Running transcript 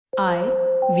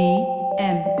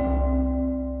IVM.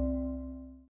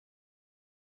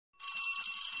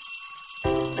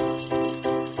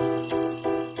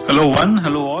 Hello one,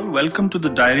 hello all. Welcome to the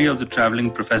Diary of the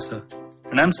Traveling Professor.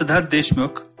 And I'm Siddharth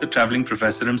Deshmukh, the Traveling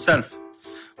Professor himself.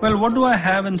 Well, what do I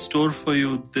have in store for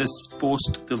you this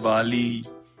post-Diwali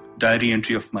diary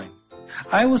entry of mine?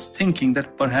 I was thinking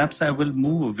that perhaps I will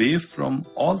move away from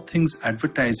all things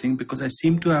advertising because I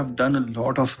seem to have done a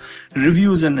lot of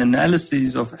reviews and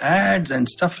analyses of ads and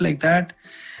stuff like that.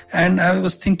 And I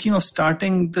was thinking of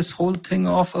starting this whole thing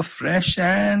off afresh,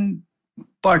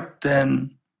 but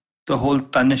then the whole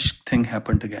Tanishq thing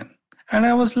happened again. And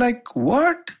I was like,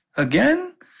 what?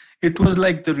 Again? It was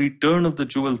like the return of the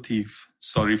jewel thief.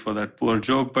 Sorry for that poor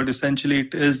joke, but essentially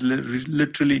it is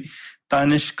literally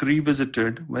Tanishq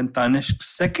revisited when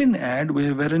Tanishq's second ad,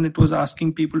 wherein it was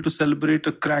asking people to celebrate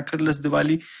a crackerless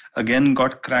Diwali, again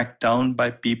got cracked down by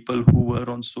people who were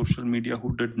on social media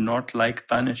who did not like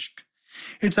Tanishq.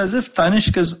 It's as if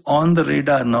Tanishq is on the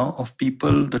radar now of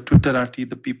people, the Twitterati,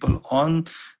 the people on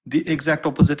the exact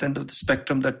opposite end of the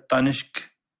spectrum that Tanishq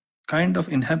kind of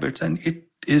inhabits, and it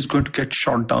is going to get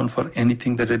shot down for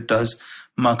anything that it does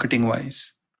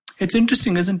marketing-wise. It's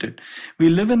interesting, isn't it? We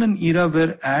live in an era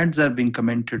where ads are being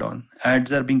commented on.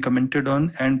 Ads are being commented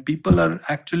on and people are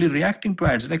actually reacting to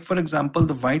ads. Like, for example,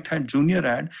 the White Hat Junior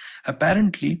ad,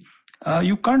 apparently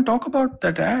you can't talk about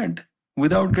that ad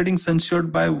without getting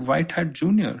censored by White Hat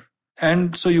Junior.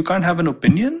 And so you can't have an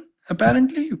opinion,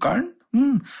 apparently? You can't?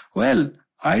 Well,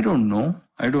 I don't know.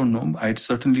 I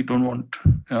certainly don't want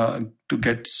to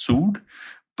get sued.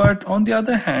 But on the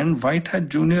other hand, White Hat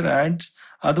Junior ads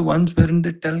are the ones wherein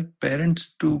they tell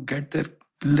parents to get their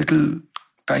little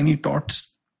tiny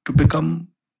tots to become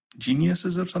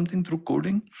geniuses or something through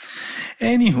coding.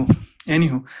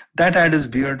 Anywho, that ad is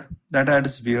weird.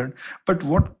 But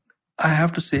what I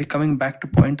have to say, coming back to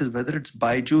point, is whether it's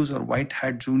Byju's or White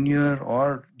Hat Junior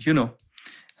or, the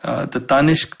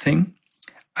Tanishq thing,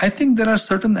 I think there are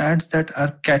certain ads that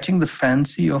are catching the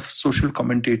fancy of social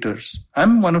commentators.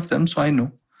 I'm one of them, so I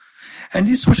know. And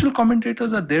these social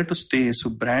commentators are there to stay, so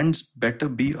brands better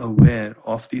be aware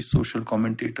of these social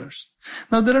commentators.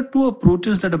 Now, there are two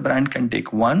approaches that a brand can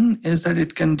take. One is that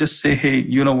it can just say, hey,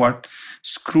 you know what,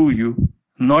 screw you,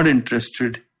 not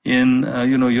interested in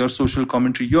your social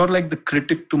commentary. You're like the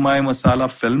critic to my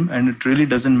masala film, and it really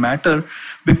doesn't matter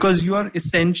because you are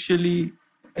essentially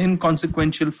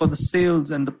inconsequential for the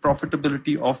sales and the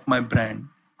profitability of my brand.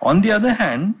 On the other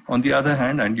hand,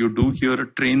 and you do hear a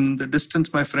train in the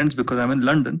distance, my friends, because I'm in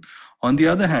London. On the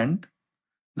other hand,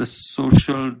 the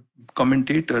social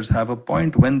commentators have a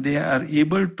point when they are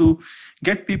able to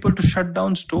get people to shut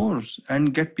down stores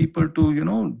and get people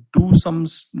to, do some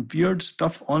weird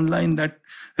stuff online that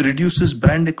reduces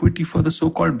brand equity for the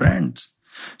so-called brands.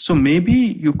 So maybe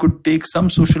you could take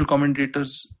some social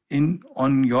commentators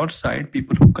on your side,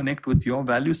 people who connect with your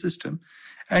value system,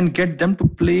 and get them to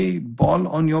play ball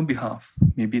on your behalf.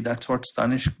 Maybe that's what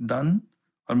Tanishq done,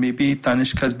 or maybe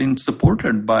Tanishq has been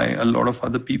supported by a lot of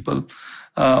other people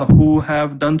who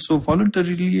have done so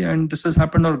voluntarily, and this has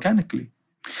happened organically.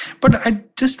 But I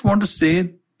just want to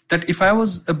say that if I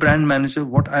was a brand manager,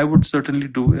 what I would certainly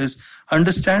do is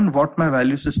understand what my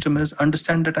value system is,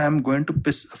 understand that I am going to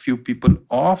piss a few people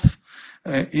off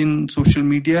in social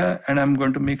media, and I'm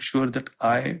going to make sure that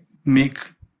I make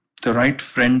the right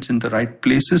friends in the right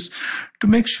places to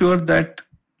make sure that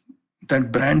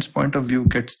that brand's point of view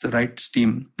gets the right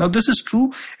steam. Now, this is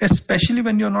true, especially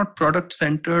when you're not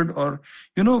product-centered or,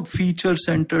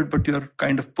 feature-centered, but you're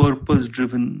kind of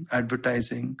purpose-driven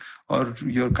advertising, or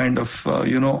you're kind of,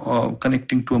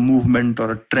 connecting to a movement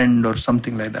or a trend or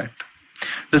something like that.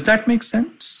 Does that make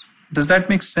sense? Does that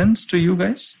make sense to you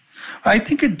guys? I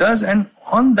think it does. And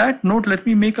on that note, let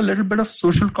me make a little bit of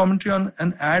social commentary on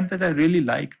an ad that I really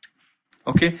liked.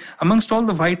 Okay, amongst all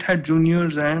the White Hat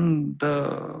Juniors and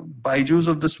the Byju's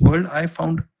of this world, I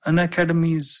found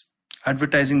Unacademy's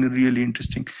advertising really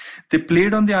interesting. They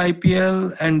played on the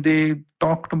IPL and they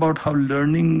talked about how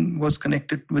learning was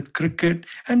connected with cricket,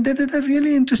 and they did a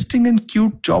really interesting and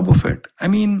cute job of it. I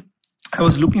mean, I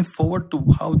was looking forward to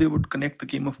how they would connect the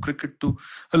game of cricket to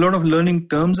a lot of learning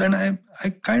terms, and I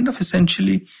kind of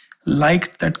essentially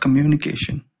liked that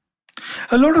communication.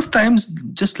 A lot of times,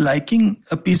 just liking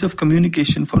a piece of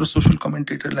communication for a social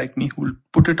commentator like me who will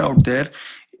put it out there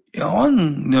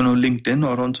on LinkedIn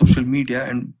or on social media,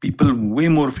 and people way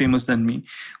more famous than me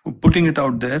who putting it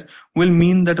out there, will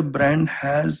mean that a brand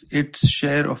has its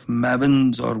share of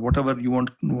mavens or whatever you want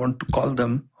to call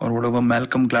them, or whatever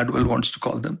Malcolm Gladwell wants to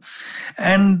call them,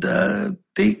 and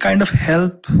they kind of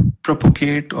help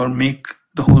propagate or make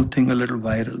the whole thing a little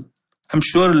viral. I'm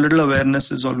sure a little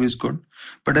awareness is always good.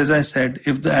 But as I said,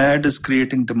 if the ad is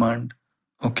creating demand,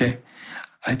 okay,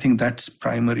 I think that's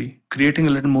primary. Creating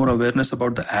a little more awareness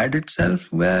about the ad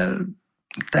itself, well,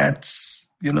 that's,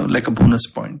 like a bonus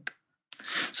point.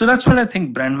 So that's what I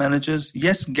think brand managers,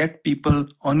 yes, get people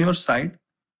on your side,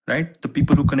 right? The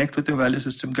people who connect with your value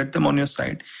system, get them on your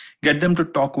side, get them to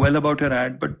talk well about your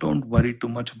ad, but don't worry too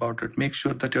much about it. Make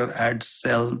sure that your ad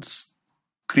sells,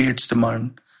 creates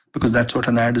demand, because that's what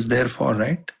an ad is there for,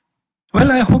 right?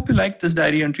 Well, I hope you liked this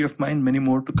diary entry of mine. Many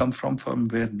more to come from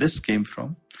where this came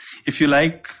from. If you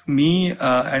like me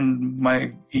and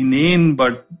my inane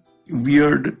but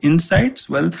weird insights,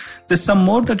 well, there's some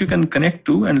more that you can connect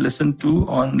to and listen to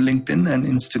on LinkedIn and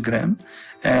Instagram,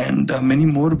 and many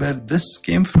more where this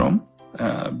came from.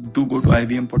 Do go to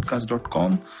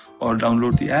ivmpodcast.com or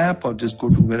download the app, or just go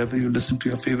to wherever you listen to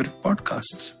your favorite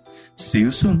podcasts. See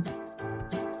you soon.